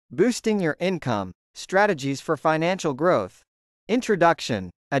Boosting your income, strategies for financial growth. Introduction.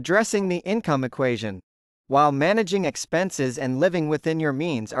 Addressing the income equation. While managing expenses and living within your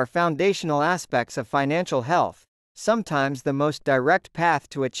means are foundational aspects of financial health, sometimes the most direct path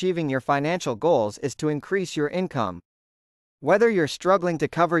to achieving your financial goals is to increase your income. Whether you're struggling to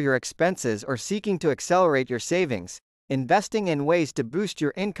cover your expenses or seeking to accelerate your savings, investing in ways to boost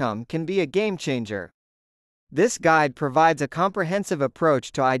your income can be a game changer. This guide provides a comprehensive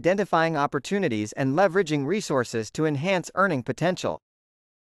approach to identifying opportunities and leveraging resources to enhance earning potential.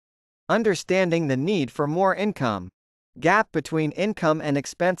 Understanding the need for more income. Gap between income and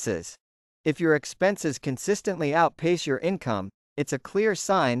expenses. If your expenses consistently outpace your income, it's a clear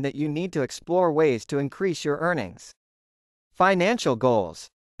sign that you need to explore ways to increase your earnings. Financial goals.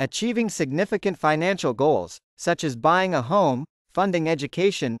 Achieving significant financial goals, such as buying a home, funding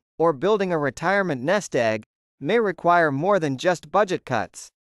education, or building a retirement nest egg, may require more than just budget cuts.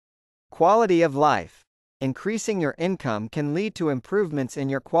 Quality of life. Increasing your income can lead to improvements in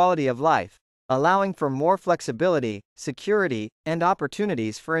your quality of life, allowing for more flexibility, security, and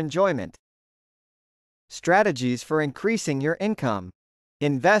opportunities for enjoyment. Strategies for increasing your income.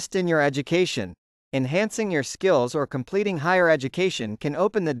 Invest in your education. Enhancing your skills or completing higher education can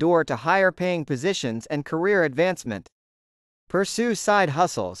open the door to higher-paying positions and career advancement. Pursue side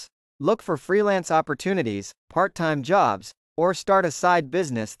hustles. Look for freelance opportunities, part-time jobs, or start a side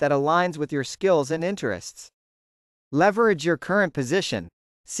business that aligns with your skills and interests. Leverage your current position.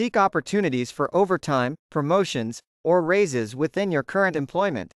 Seek opportunities for overtime, promotions, or raises within your current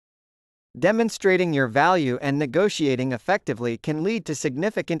employment. Demonstrating your value and negotiating effectively can lead to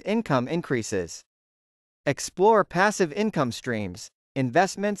significant income increases. Explore passive income streams.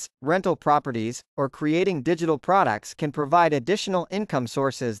 Investments, rental properties, or creating digital products can provide additional income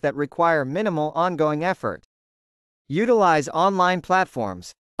sources that require minimal ongoing effort. Utilize online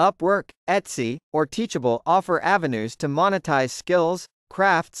platforms. Upwork, Etsy, or Teachable offer avenues to monetize skills,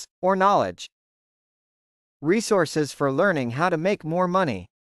 crafts, or knowledge. Resources for learning how to make more money.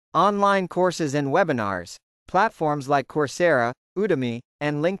 Online courses and webinars. Platforms like Coursera, Udemy,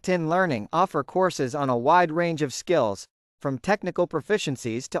 and LinkedIn Learning offer courses on a wide range of skills, from technical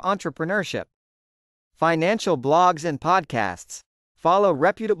proficiencies to entrepreneurship. Financial blogs and podcasts. Follow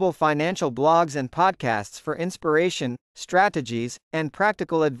reputable financial blogs and podcasts for inspiration, strategies, and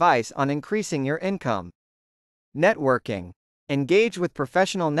practical advice on increasing your income. Networking. Engage with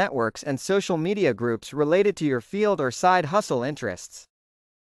professional networks and social media groups related to your field or side hustle interests.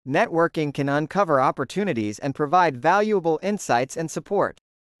 Networking can uncover opportunities and provide valuable insights and support.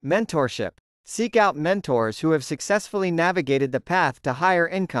 Mentorship. Seek out mentors who have successfully navigated the path to higher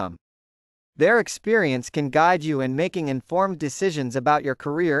income. Their experience can guide you in making informed decisions about your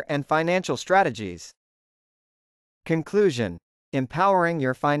career and financial strategies. Conclusion. Empowering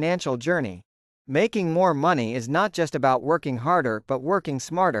your financial journey. Making more money is not just about working harder but working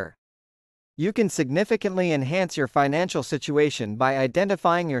smarter. You can significantly enhance your financial situation by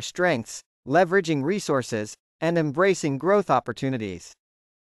identifying your strengths, leveraging resources, and embracing growth opportunities.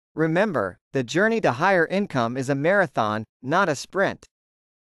 Remember, the journey to higher income is a marathon, not a sprint.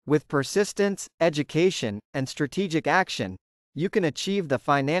 With persistence, education, and strategic action, you can achieve the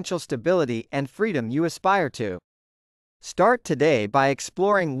financial stability and freedom you aspire to. Start today by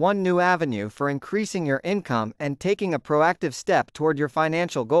exploring one new avenue for increasing your income and taking a proactive step toward your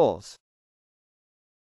financial goals.